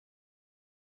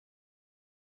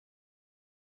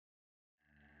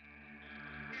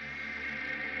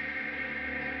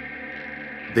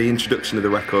The introduction of the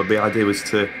record, the idea was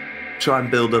to try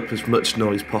and build up as much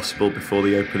noise possible before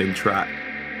the opening track.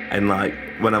 And like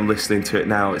when I'm listening to it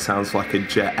now, it sounds like a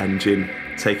jet engine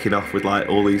taking off with like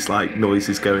all these like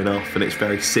noises going off, and it's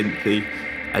very synthy,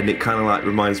 and it kind of like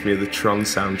reminds me of the Tron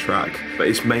soundtrack, but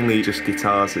it's mainly just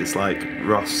guitars. It's like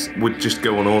Ross would just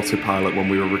go on autopilot when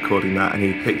we were recording that, and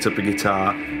he picked up a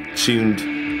guitar,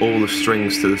 tuned all the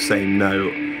strings to the same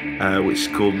note, which is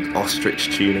called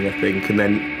ostrich tuning, I think, and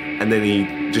then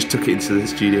he just took it into the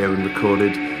studio and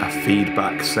recorded a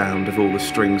feedback sound of all the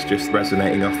strings just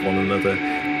resonating off one another.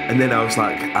 And then I was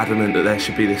like adamant that there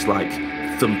should be this like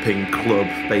thumping club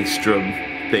bass drum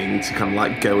thing to kind of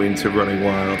like go into Running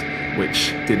Wild,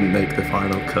 which didn't make the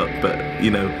final cut, but you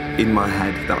know, in my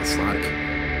head that's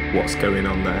like what's going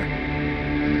on there.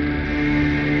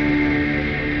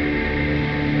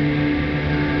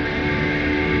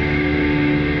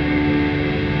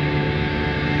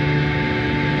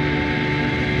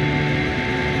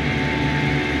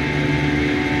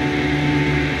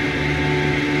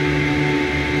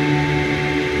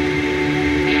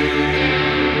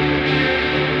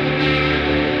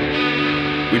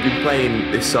 We've been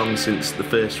playing this song since the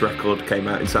first record came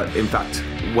out, in fact,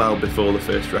 well before the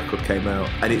first record came out,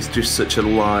 and it's just such a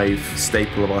live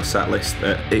staple of our set list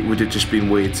that it would have just been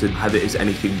weird to have it as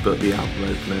anything but the album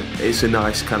opener. It's a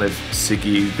nice kind of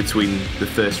sigue between the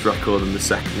first record and the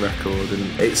second record,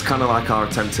 and it's kind of like our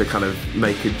attempt to kind of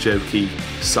make a jokey,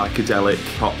 psychedelic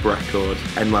pop record,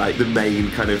 and like the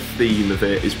main kind of theme of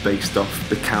it is based off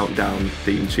the Countdown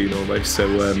theme tune almost, so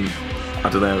I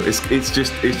don't know, it's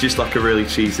just like a really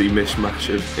cheesy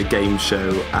mishmash of a game show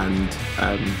and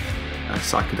a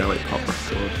psychedelic pop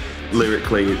record.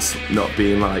 Lyrically, it's not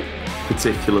being like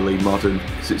particularly modern,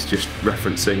 because it's just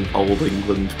referencing old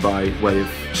England by way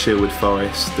of Sherwood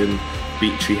Forest and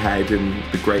Beachy Head and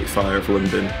the Great Fire of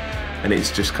London. And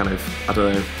it's just kind of, I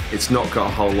don't know, it's not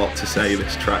got a whole lot to say,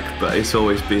 this track, but it's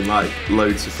always been like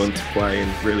loads of fun to play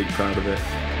and really proud of it.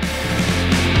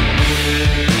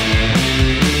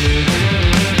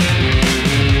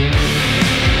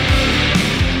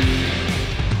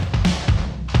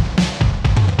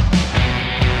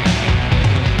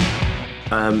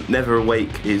 Never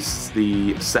Awake is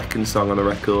the second song on the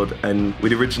record, and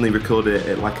we'd originally recorded it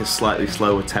at like a slightly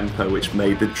slower tempo, which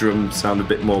made the drum sound a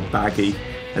bit more baggy,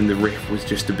 and the riff was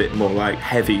just a bit more like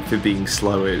heavy for being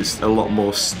slower. It's a lot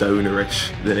more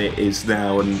stonerish than it is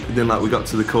now, and then like we got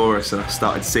to the chorus and I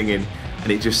started singing,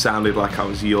 and it just sounded like I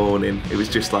was yawning. It was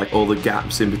just like all the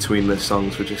gaps in between the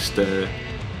songs were just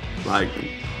like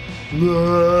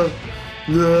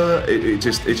it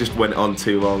just went on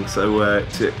too long, so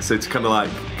to kind of like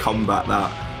combat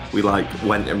that, we like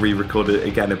went and re-recorded it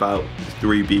again about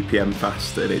 3 BPM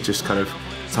faster, and it just kind of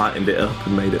tightened it up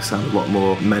and made it sound a lot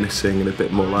more menacing and a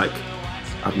bit more like,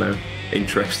 I don't know,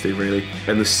 interesting really.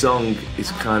 And the song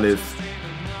is kind of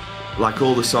like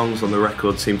all the songs on the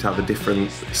record seem to have a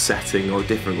different setting or a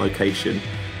different location,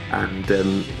 and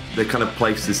they're kind of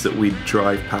places that we'd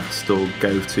drive past or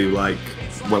go to like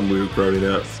when we were growing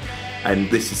up.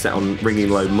 And this is set on Ringing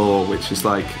Low Moor, which is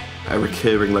like a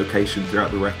recurring location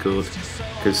throughout the record,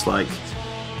 because like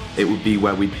it would be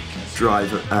where we'd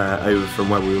drive over from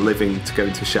where we were living to go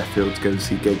into Sheffield to go and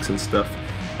see gigs and stuff,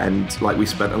 and like we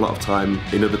spent a lot of time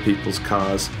in other people's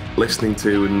cars listening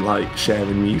to and like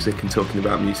sharing music and talking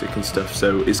about music and stuff.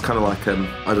 So it's kind of like I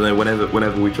don't know,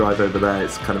 whenever we drive over there,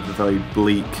 it's kind of a very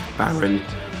bleak, barren,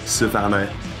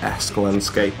 savannah-esque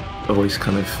landscape. Always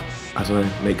kind of, I don't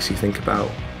know, makes you think about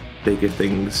bigger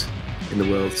things in the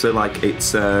world. So like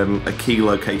it's a key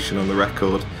location on the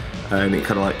record, and it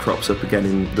kind of like crops up again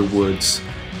in the woods,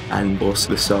 and also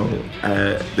the song,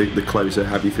 the closer,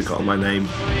 Have You Forgotten My Name?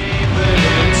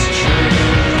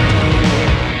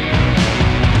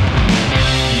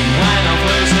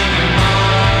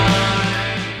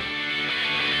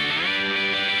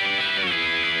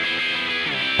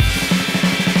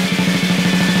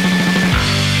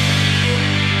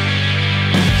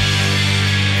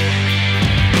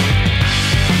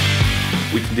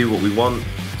 Do What We Want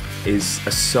is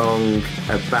a song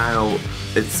about,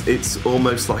 it's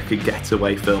almost like a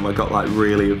getaway film. I got like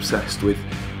really obsessed with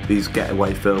these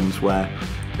getaway films where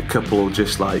a couple will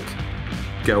just like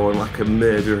go on like a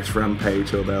murderous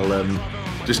rampage, or they'll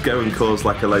just go and cause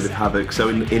like a load of havoc. So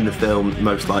in the film, the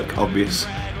most like obvious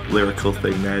lyrical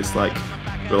thing there is like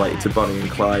related to Bonnie and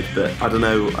Clyde, but I don't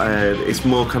know, it's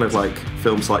more kind of like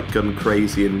films like Gun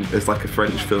Crazy, and there's like a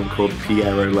French film called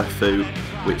Pierrot Le Fou,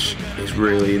 which is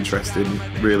really interesting,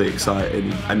 really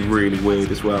exciting, and really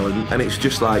weird as well. And it's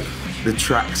just like the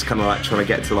track's kind of like trying to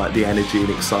get to like the energy and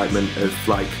excitement of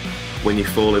like when you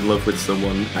fall in love with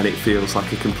someone and it feels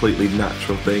like a completely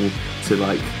natural thing to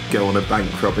like go on a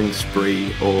bank robbing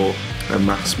spree or a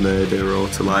mass murder, or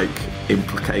to like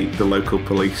implicate the local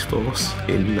police force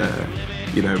in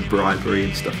you know, bribery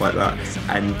and stuff like that.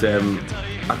 And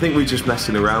I think we were just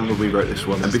messing around when we wrote this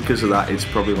one, and because of that it's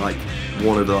probably like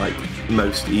one of the like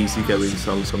most easygoing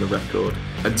songs on the record,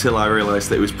 until I realised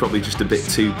that it was probably just a bit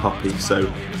too poppy. So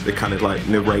the kind of like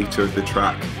narrator of the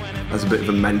track has a bit of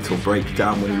a mental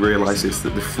breakdown when he realises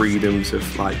that the freedoms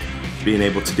of like being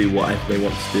able to do whatever they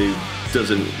want to do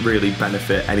doesn't really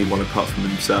benefit anyone apart from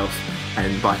himself,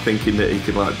 and by thinking that he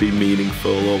can like be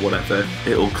meaningful or whatever,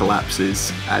 it all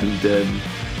collapses, and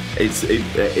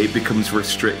it becomes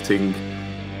restricting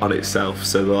on itself.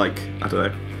 So like, I don't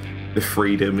know, the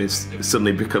freedom is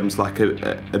suddenly becomes like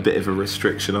a bit of a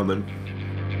restriction on them.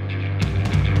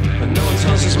 And no one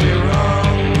tells us we're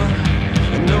wrong,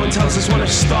 and no one tells us when to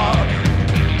stop,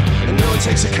 and no one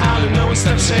takes account, and no one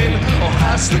steps in or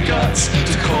has the guts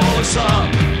to call us up.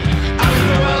 I don't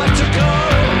know where I like to go,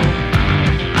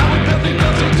 I would nothing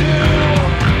else to do.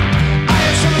 I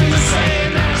have something to say,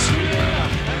 and that's you.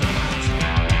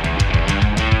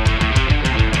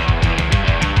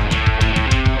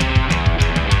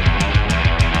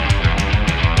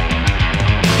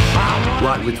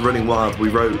 Like with Running Wild, we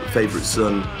wrote Favourite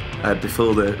Son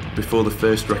before the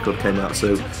first record came out,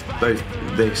 so both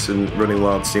this and Running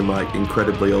Wild seem like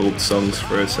incredibly old songs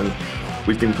for us, and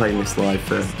we've been playing this live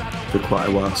for quite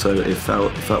a while, so it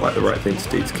felt like the right thing to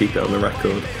do to keep it on the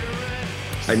record.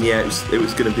 And yeah, it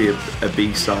was going to be a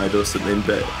B-side or something,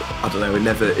 but I don't know,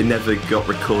 it never got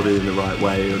recorded in the right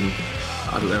way, and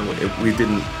I don't know,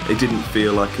 it didn't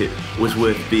feel like it was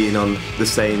worth being on the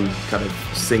same kind of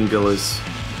single as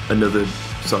another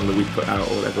song that we put out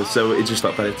or whatever, so it just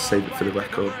felt better to save it for the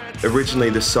record. Originally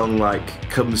the song like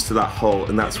comes to that halt,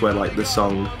 and that's where like the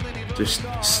song just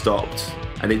stopped,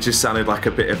 and it just sounded like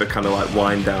a bit of a kind of like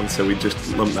wind down, so we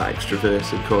just lumped that extra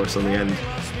verse and chorus on the end.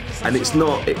 And it's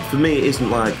not, for me it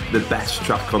isn't like the best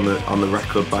track on the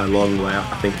record by a long way.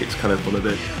 I think it's kind of one of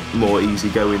the more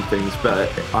easygoing things,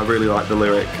 but I really like the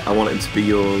lyric, I want it to be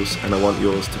yours and I want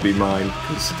yours to be mine,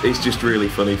 because it's just really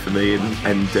funny for me,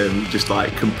 and just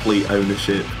like complete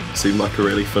ownership seemed like a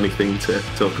really funny thing to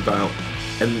talk about.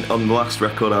 And on the last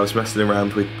record I was messing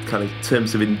around with kind of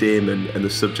terms of endearment and the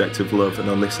subject of love, and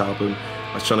on this album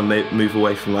I was trying to move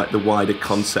away from like the wider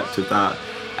concept of that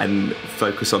and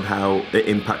focus on how it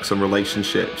impacts on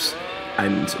relationships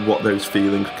and what those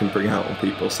feelings can bring out on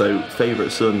people. So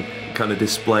Favourite Son kind of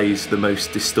displays the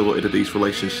most distorted of these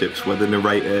relationships, where the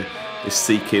narrator is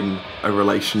seeking a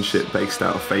relationship based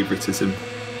out of favouritism,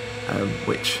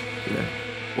 which, you know,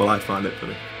 well, I find it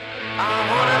funny.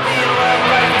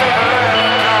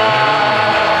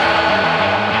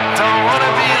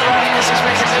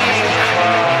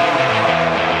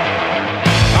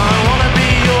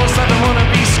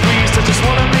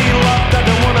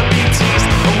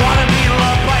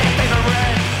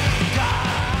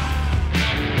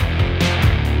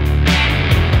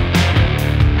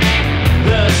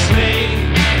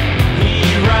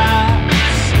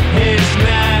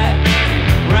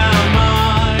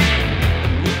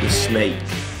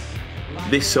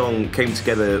 This song came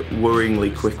together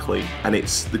worryingly quickly, and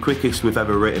it's the quickest we've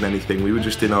ever written anything. We were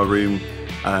just in our room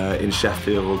in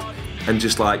Sheffield and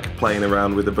just like playing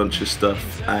around with a bunch of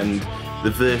stuff, and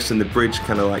the verse and the bridge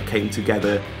kind of like came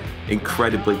together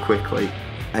incredibly quickly.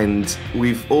 And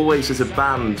we've always, as a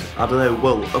band, I don't know,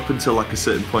 well, up until like a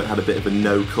certain point, had a bit of a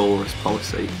no chorus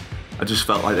policy. I just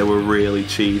felt like they were really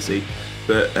cheesy,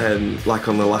 but like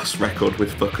on the last record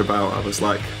with Fuck About, I was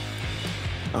like,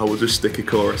 oh, we'll just stick a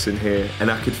chorus in here, and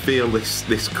I could feel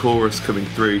this chorus coming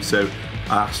through, so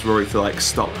I asked Rory to like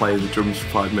stop playing the drums for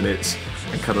 5 minutes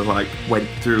and kind of like went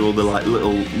through all the like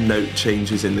little note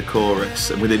changes in the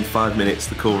chorus, and within 5 minutes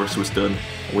the chorus was done.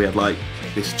 We had like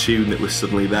this tune that was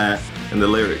suddenly there, and the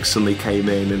lyrics suddenly came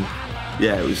in, and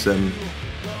yeah, it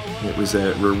was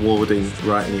a rewarding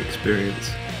writing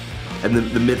experience. And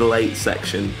the middle 8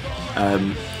 section,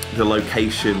 the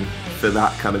location for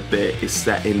that kind of bit is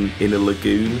set in a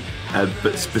lagoon,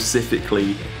 but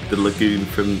specifically the lagoon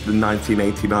from the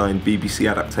 1989 BBC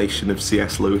adaptation of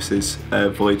C.S. Lewis's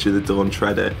Voyage of the Dawn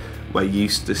Treader, where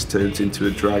Eustace turns into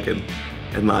a dragon.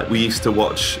 And like, we used to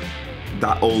watch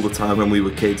that all the time when we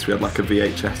were kids. We had like a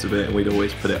VHS of it and we'd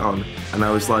always put it on. And I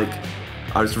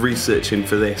was researching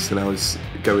for this, and I was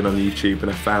going on YouTube, and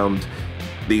I found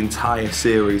the entire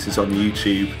series is on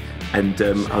YouTube, and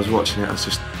I was watching it,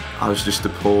 I was just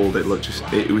appalled. It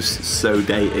was so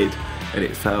dated, and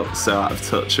it felt so out of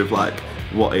touch of like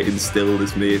what it instilled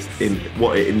in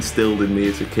me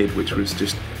as a kid, which was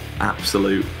just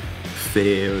absolute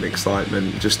fear and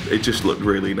excitement. It just looked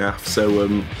really naff.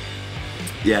 So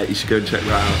yeah, you should go and check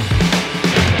that out.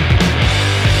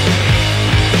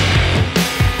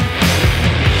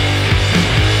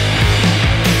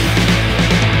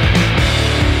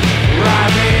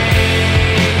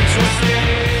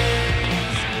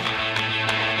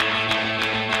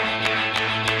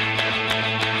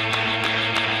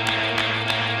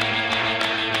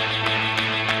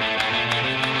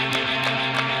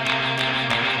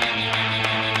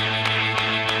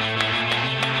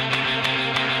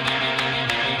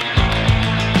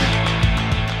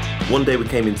 One day we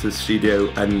came into the studio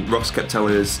and Ross kept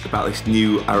telling us about this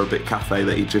new Arabic cafe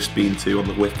that he'd just been to on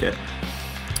the Wicket,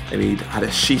 and he'd had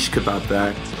a shish kebab there,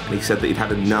 and he said that he'd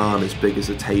had a naan as big as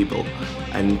a table.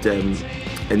 And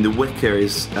the Wicket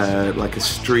is like a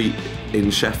street in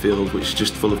Sheffield which is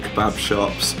just full of kebab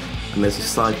shops, and there's a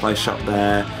sci-fi shop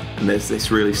there, and there's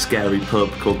this really scary pub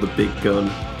called the Big Gun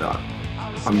that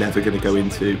I'm never going to go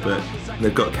into, but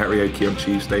they've got karaoke on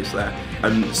Tuesdays there.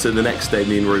 And so the next day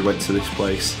me and Rory went to this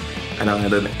place, and I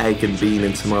had an egg and bean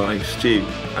into my stew,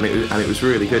 and it was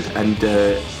really good. And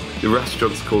the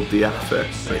restaurant's called Diafa,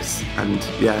 and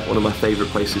yeah, one of my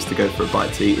favourite places to go for a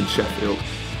bite to eat in Sheffield.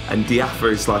 And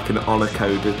Diafa is like an honour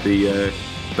code of the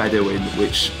Bedouin,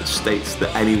 which states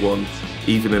that anyone,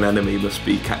 even an enemy, must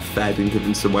be kept fed and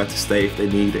given somewhere to stay if they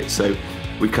need it. So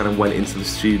we kind of went into the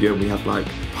studio and we had like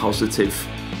positive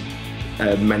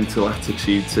mental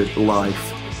attitude to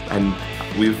life, and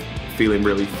we were feeling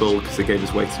really full because they gave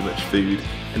us way too much food.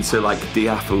 And so like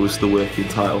Diafa was the working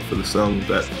title for the song,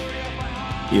 but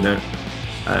you know,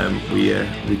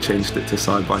 we changed it to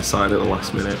Side by Side at the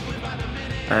last minute.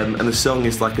 And the song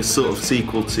is like a sort of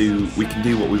sequel to We Can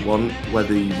Do What We Want, where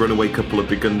the runaway couple have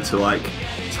begun to like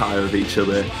tire of each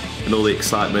other, and all the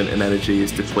excitement and energy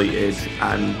is depleted,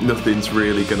 and nothing's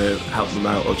really going to help them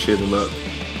out or cheer them up.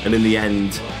 And in the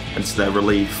end, and to their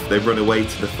relief, they run away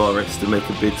to the forest and make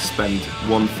a bid to spend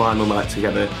one final night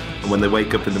together, and when they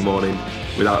wake up in the morning,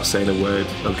 without saying a word,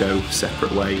 they'll go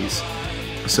separate ways.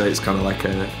 So it's kind of like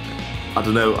I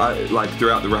don't know, like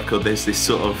throughout the record there's this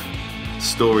sort of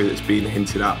story that's being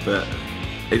hinted at, but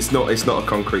it's not a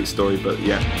concrete story, but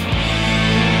yeah.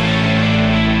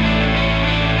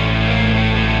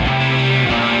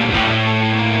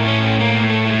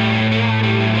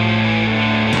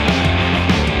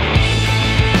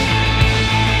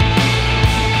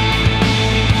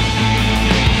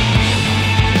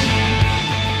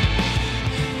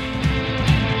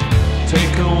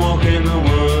 Take a walk in the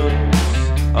woods,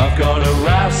 I've got a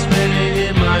rasping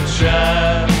in my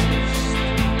chest,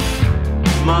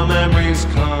 my memories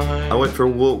climb. I went for a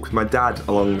walk with my dad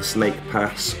along the Snake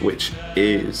Pass, which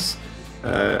is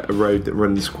a road that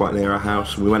runs quite near our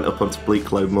house. We went up onto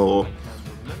Bleaklow Moor,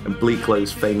 and Bleaklow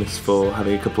is famous for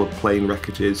having a couple of plane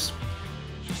wreckages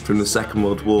from the Second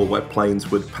World War, where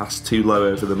planes would pass too low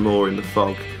over the moor in the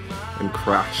fog and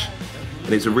crash.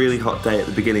 And it's a really hot day at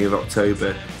the beginning of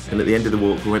October, and at the end of the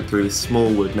walk we went through this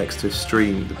small wood next to a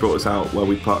stream that brought us out where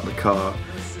we parked the car.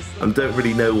 I don't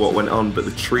really know what went on, but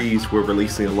the trees were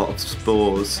releasing a lot of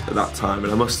spores at that time,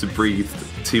 and I must have breathed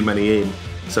too many in,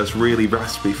 so it's really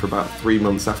raspy for about 3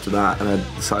 months after that, and I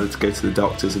decided to go to the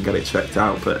doctors and get it checked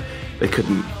out, but they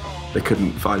couldn't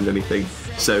find anything.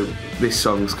 So this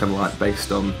song's kind of like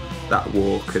based on that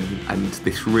walk and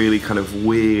this really kind of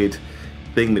weird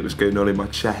thing that was going on in my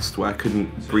chest where I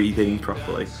couldn't breathe in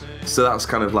properly. So that's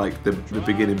kind of like the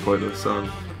beginning point of the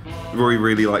song. Rory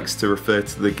really likes to refer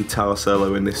to the guitar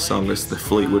solo in this song as the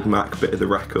Fleetwood Mac bit of the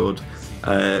record,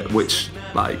 which,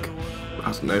 like,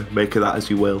 I don't know, make of that as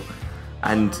you will.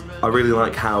 And I really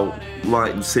like how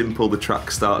light and simple the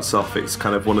track starts off. It's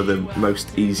kind of one of the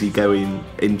most easygoing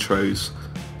intros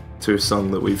to a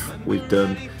song that we've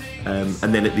done.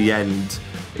 And then at the end,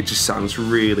 it just sounds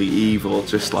really evil,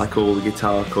 just like all the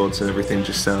guitar chords and everything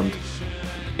just sound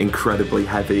incredibly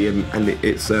heavy, and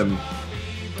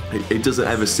it doesn't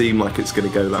ever seem like it's going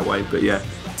to go that way, but yeah,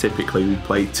 typically we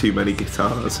play too many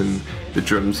guitars and the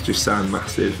drums just sound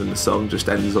massive, and the song just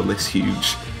ends on this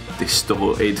huge,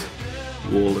 distorted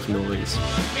wall of noise.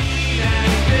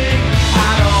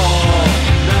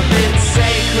 Nothing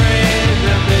sacred,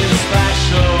 nothing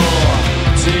special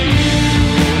to you.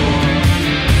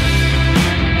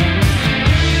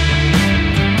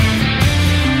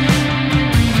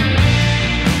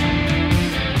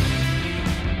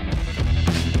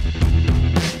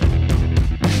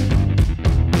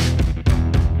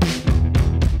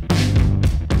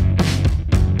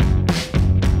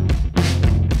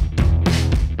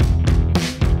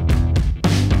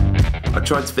 I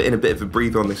tried to fit in a bit of a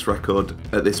breather on this record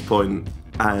at this point,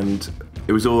 and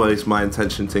it was always my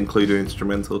intention to include an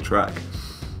instrumental track.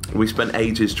 We spent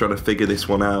ages trying to figure this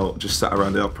one out, just sat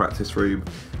around in our practice room.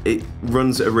 It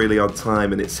runs at a really odd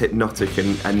time and it's hypnotic,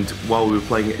 and while we were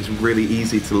playing it, it's really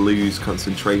easy to lose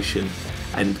concentration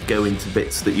and go into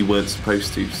bits that you weren't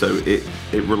supposed to. So it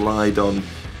relied on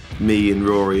me and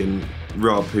Rory and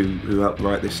Rob, who helped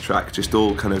write this track, just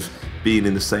all kind of being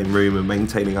in the same room and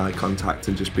maintaining eye contact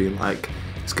and just being like,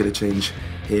 it's gonna change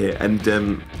here. And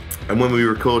when we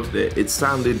recorded it, it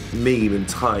sounded mean and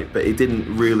tight, but it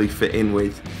didn't really fit in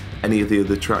with any of the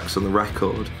other tracks on the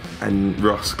record. And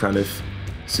Ross kind of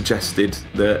suggested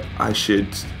that I should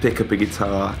pick up a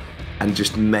guitar and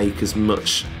just make as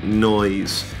much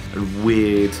noise and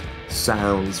weird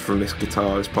sounds from this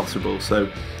guitar as possible.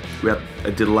 So we had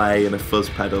a delay and a fuzz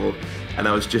pedal, and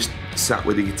I was just sat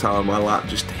with the guitar on my lap,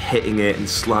 just hitting it and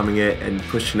slamming it and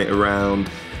pushing it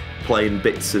around, playing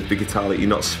bits of the guitar that you're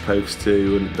not supposed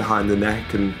to, and behind the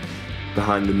neck and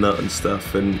behind the nut and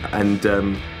stuff, and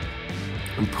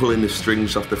pulling the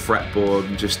strings off the fretboard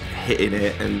and just hitting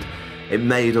it, and it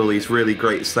made all these really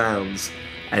great sounds.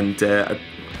 And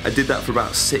I did that for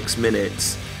about 6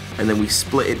 minutes, and then we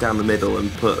split it down the middle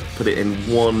and put it in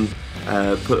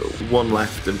put one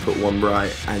left and put one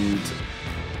right, and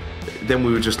then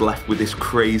we were just left with this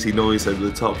crazy noise over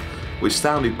the top, which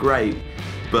sounded great,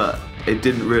 but it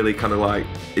didn't really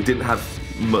it didn't have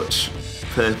much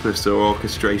purpose or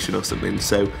orchestration or something.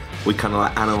 So we kind of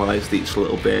like analysed each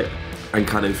little bit and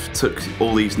kind of took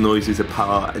all these noises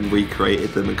apart and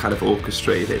recreated them and kind of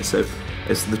orchestrated it. So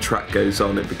as the track goes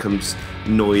on, it becomes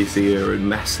noisier and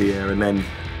messier, and then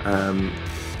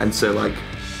and so like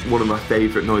one of my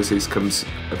favourite noises comes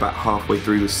about halfway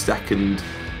through the second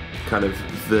kind of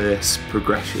verse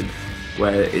progression,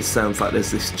 where it sounds like there's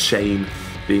this chain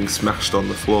being smashed on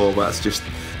the floor. That's just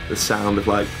the sound of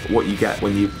like what you get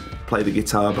when you play the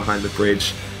guitar behind the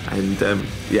bridge, and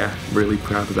yeah, really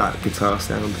proud of that guitar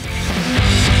sound.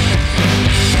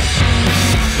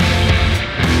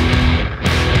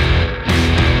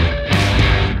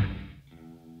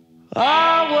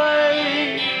 I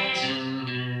wait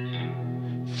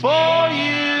for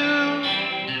you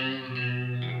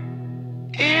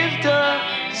if the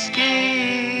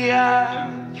ski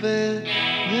avenue.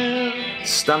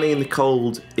 Standing in the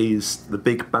Cold is the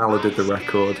big ballad of the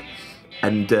record,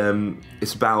 and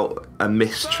it's about a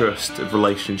mistrust of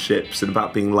relationships and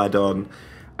about being led on,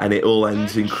 and it all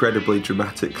ends incredibly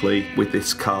dramatically with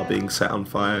this car being set on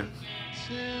fire.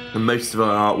 And most of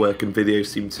our artwork and videos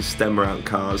seem to stem around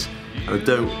cars, and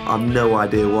I've no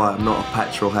idea why. I'm not a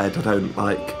petrol head.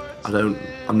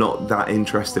 I'm not that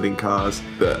interested in cars,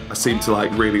 but I seem to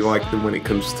really like them when it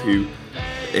comes to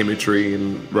imagery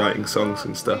and writing songs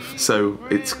and stuff. So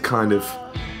it's kind of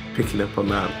picking up on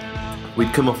that.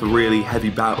 We'd come off a really heavy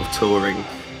bout of touring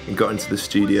and got into the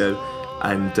studio,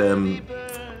 and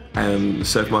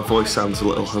so if my voice sounds a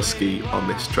little husky on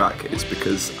this track, it's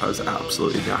because I was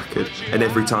absolutely knackered. And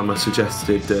every time I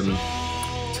suggested to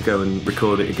go and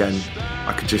record it again,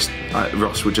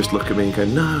 Ross would just look at me and go,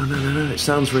 no, it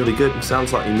sounds really good, it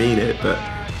sounds like you mean it, but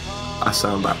I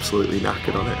sound absolutely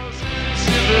knackered on it.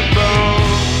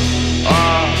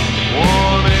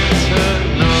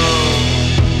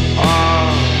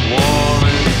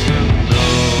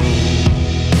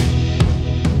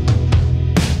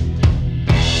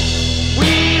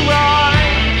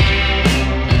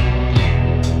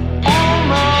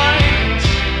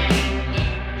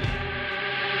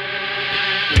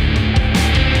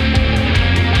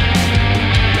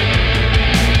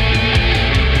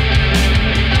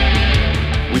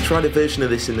 We tried a version of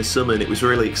this in the summer and it was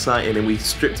really exciting, and we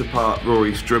stripped apart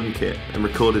Rory's drum kit and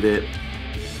recorded it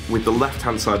with the left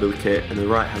hand side of the kit and the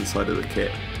right hand side of the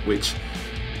kit, which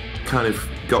kind of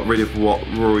got rid of what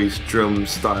Rory's drum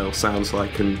style sounds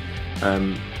like, and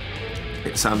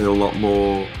it sounded a lot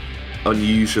more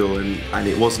unusual, and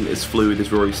it wasn't as fluid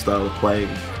as Rory's style of playing.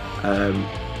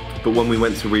 But when we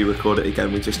went to re-record it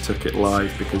again, we just took it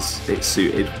live because it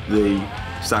suited the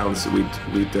sounds that we'd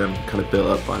kind of built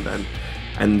up by then.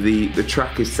 And the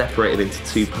track is separated into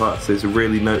two parts. There's a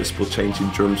really noticeable change in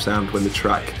drum sound when the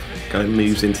track kind of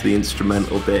moves into the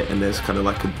instrumental bit, and there's kind of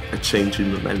like a change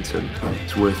in momentum.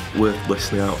 It's worth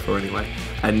listening out for anyway.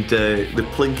 And the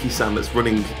plinky sound that's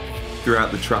running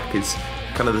throughout the track is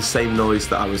kind of the same noise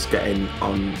that I was getting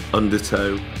on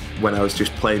Undertow when I was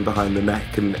just playing behind the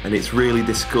neck, and it's really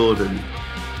discordant.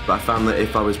 But I found that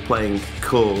if I was playing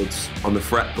chords on the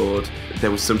fretboard, there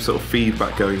was some sort of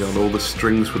feedback going on. All the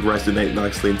strings would resonate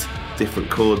nicely into different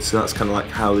chords, so that's kind of like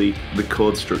how the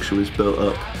chord structure was built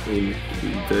up in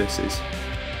verses.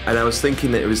 And I was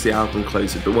thinking that it was the album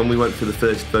closer, but when we went for the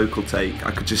first vocal take,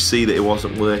 I could just see that it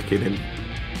wasn't working, and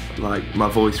like my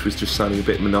voice was just sounding a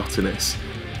bit monotonous.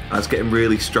 I was getting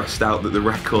really stressed out that the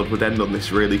record would end on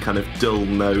this really kind of dull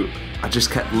note. I just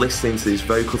kept listening to these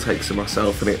vocal takes of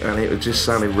myself, and it just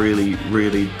sounded really,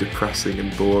 really depressing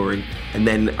and boring. And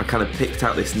then I kind of picked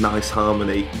out this nice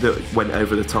harmony that went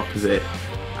over the top of it,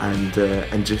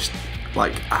 and just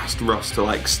like asked Ross to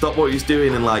like stop what he's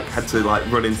doing, and like had to like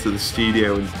run into the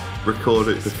studio and record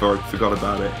it before I forgot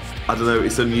about it. I don't know,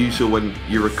 it's unusual when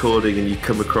you're recording and you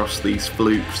come across these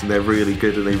flukes and they're really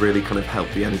good and they really kind of help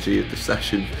the energy of the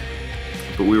session.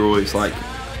 But we were always like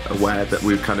aware that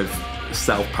we were kind of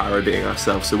self-parodying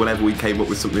ourselves, so whenever we came up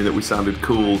with something that we sounded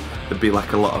cool, there'd be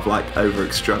like a lot of like over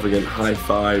extravagant high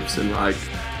fives and like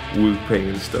whooping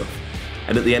and stuff.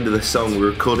 And at the end of the song we're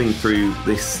recording through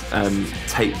this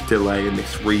tape delay and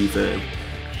this reverb,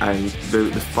 and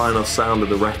the final sound of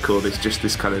the record is just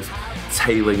this kind of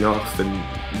tailing off, and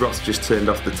Ross just turned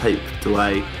off the tape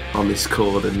delay on this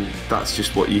chord, and that's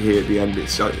just what you hear at the end.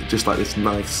 It's just like this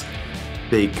nice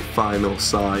big final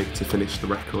sigh to finish the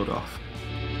record off.